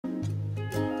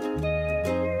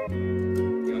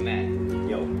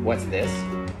What's this?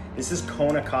 This is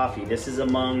Kona coffee. This is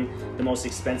among the most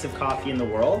expensive coffee in the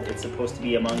world. It's supposed to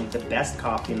be among the best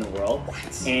coffee in the world.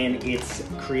 What? And it's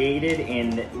created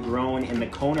and grown in the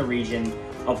Kona region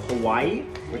of Hawaii.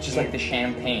 Which is like the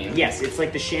champagne. Yes, it's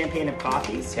like the champagne of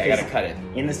coffees. Okay, I gotta cut it.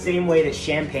 In the same way that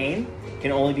champagne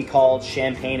can only be called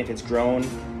champagne if it's grown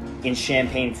in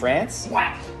Champagne, France.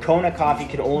 Wow. Kona coffee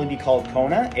could only be called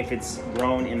Kona if it's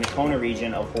grown in the Kona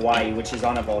region of Hawaii, which is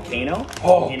on a volcano.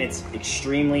 Oh. And it's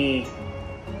extremely...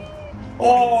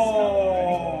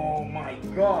 Oh my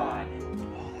god.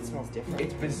 Oh, that smells different.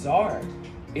 It's bizarre.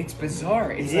 It's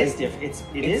bizarre. It is different.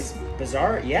 It is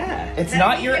bizarre. Yeah. It's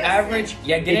not your average.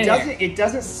 Yeah, get in there. It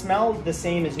doesn't smell the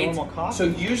same as normal coffee. So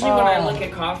usually when I look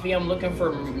at coffee, I'm looking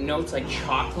for notes like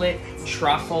chocolate,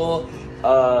 truffle,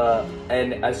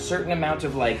 and a certain amount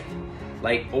of like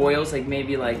oils, like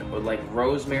maybe like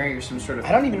rosemary or some sort of.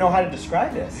 I don't even know how to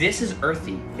describe this. This is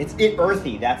earthy. It's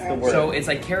earthy. That's the word. So it's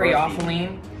like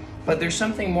caryophyllene. But there's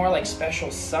something more like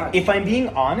special sun. If I'm being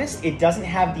honest, it doesn't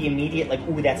have the immediate like,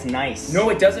 ooh, that's nice.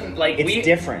 No, it doesn't. Like it's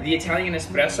different. The Italian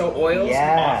espresso oils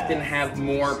often have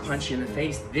more punch in the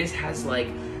face. This has like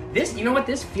this. You know what?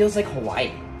 This feels like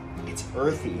Hawaii. It's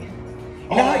earthy.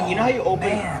 You know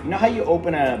how you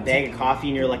open a bag of coffee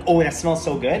and you're like, oh, that smells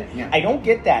so good. Yeah. I don't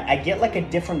get that. I get like a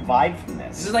different vibe from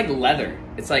this. This is like leather.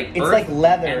 It's like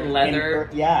leather and leather.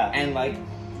 Yeah, and like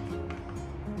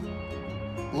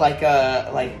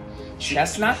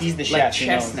chestnut? He's the chef. Like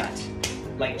chestnut.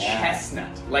 Like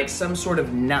chestnut. Like some sort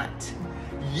of nut.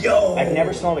 Yo! I've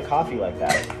never smelled a coffee like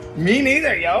that. Me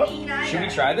neither, yo! Should we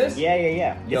try this? Yeah.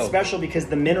 It's special because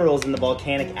the minerals in the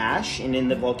volcanic ash and in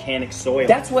the volcanic soil.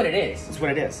 That's what it is. That's what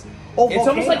it is. Oh, it's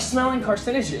almost like smelling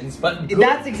carcinogens, but good.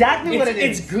 That's exactly what it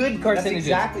is. It's good carcinogens. That's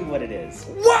exactly what it is.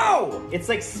 Whoa! It's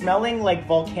like smelling like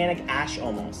volcanic ash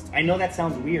almost. I know that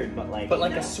sounds weird, but like... But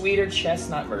like a sweeter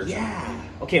chestnut version. Yeah.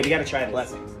 Okay, we gotta try this.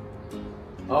 Blessings.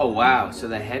 Oh wow, so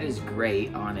the head is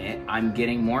great on it. I'm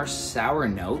getting more sour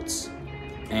notes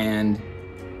and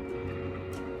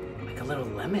like a little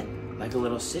lemon, like a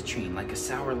little citrine, like a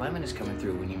sour lemon is coming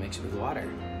through when you mix it with water.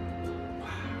 Wow,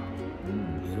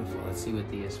 beautiful. Let's see what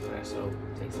the espresso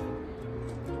tastes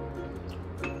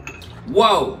like.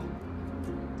 Whoa!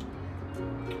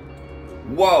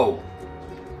 Whoa!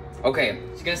 Okay,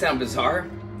 it's gonna sound bizarre,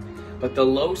 but the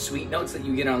low sweet notes that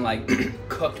you get on like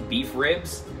cooked beef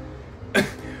ribs,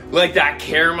 like that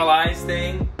caramelized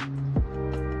thing,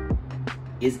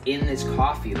 is in this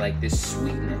coffee, like this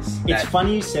sweetness. It's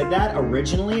funny you said that.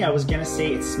 Originally, I was gonna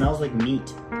say it smells like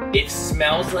meat. It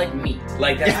smells like meat.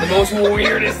 Like that's the most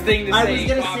weirdest thing to say. I was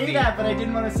gonna say that, but I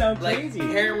didn't want to sound crazy. Like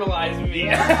caramelized meat.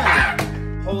 Yeah.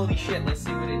 Holy shit! Let's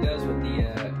see what it does with the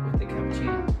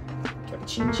cappuccino.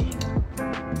 Cappuccino.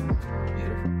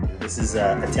 Beautiful. This is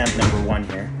attempt number 1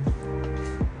 here.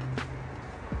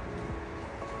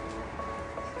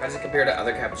 How does it compare to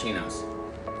other cappuccinos?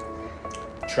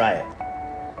 Try it.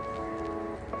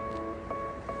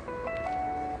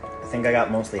 I think I got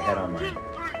mostly head on mine.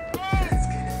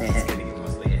 It's gonna get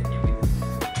mostly head.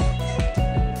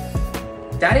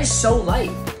 That is so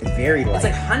light. It's very light. It's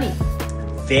like honey.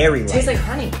 Very light. It tastes like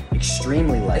honey.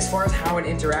 Extremely light. As far as how it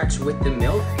interacts with the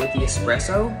milk, with the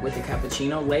espresso, with the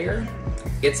cappuccino layer,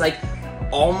 it's like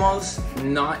almost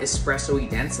not espresso-y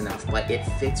dense enough, but it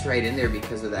fits right in there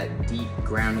because of that deep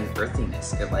grounding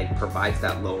earthiness. It like provides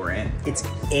that lower end. It's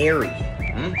airy.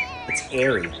 It's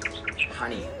airy.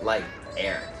 Honey, light,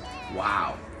 air.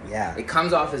 Wow. Yeah. It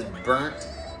comes off as burnt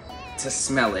to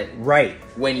smell it. Right.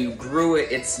 When you brew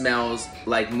it, it smells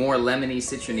like more lemony,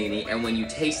 citronini, and when you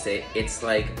taste it, it's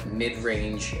like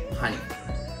mid-range honey.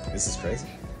 This is crazy.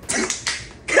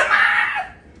 Come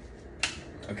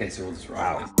on! Okay, so we'll just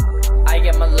roll it. I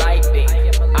am a light beam.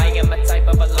 I am a type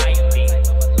of a light beam.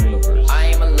 I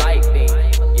am a light beam.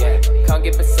 Yeah, come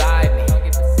get beside me.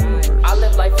 I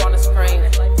live life on a screen.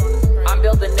 I'm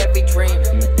building every dream.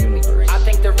 I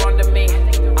think they're onto me.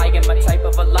 I am a type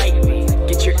of a light beam.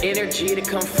 Get your energy to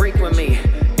come freak with me.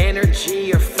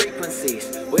 Energy or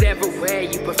frequencies, whatever way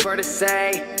you prefer to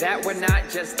say that we're not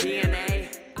just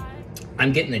DNA.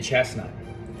 I'm getting the chestnut.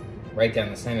 Right down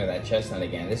the center of that chestnut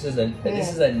again. This is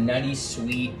a nutty,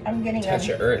 sweet touch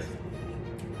of earth.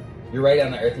 You're right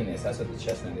on the earthiness. That's what the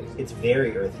chestnut is. It's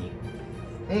very earthy.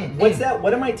 What's that?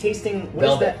 What am I tasting? What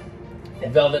Velvet. is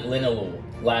that? Velvet linalool,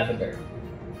 lavender.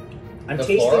 I'm the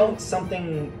tasting floral?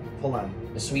 something. Hold on.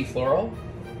 The sweet floral.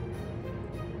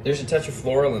 There's a touch of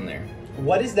floral in there.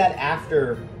 What is that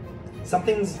after?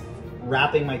 Something's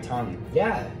wrapping my tongue.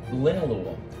 Yeah,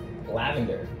 linalool,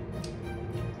 lavender.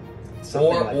 It's something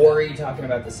like or are that. you talking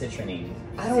about the citrony?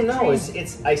 I don't know. I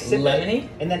sip Lemony? it,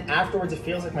 and then afterwards it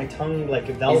feels like my tongue like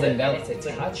It's velvet. enveloped. It's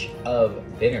a touch of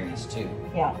bitterness too.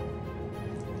 Yeah.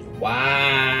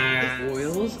 Wow. The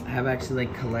oils have actually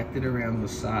like collected around the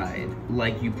side,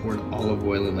 like you poured olive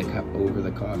oil in the cup over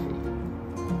the coffee.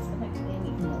 It's gonna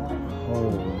clean even more.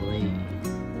 Holy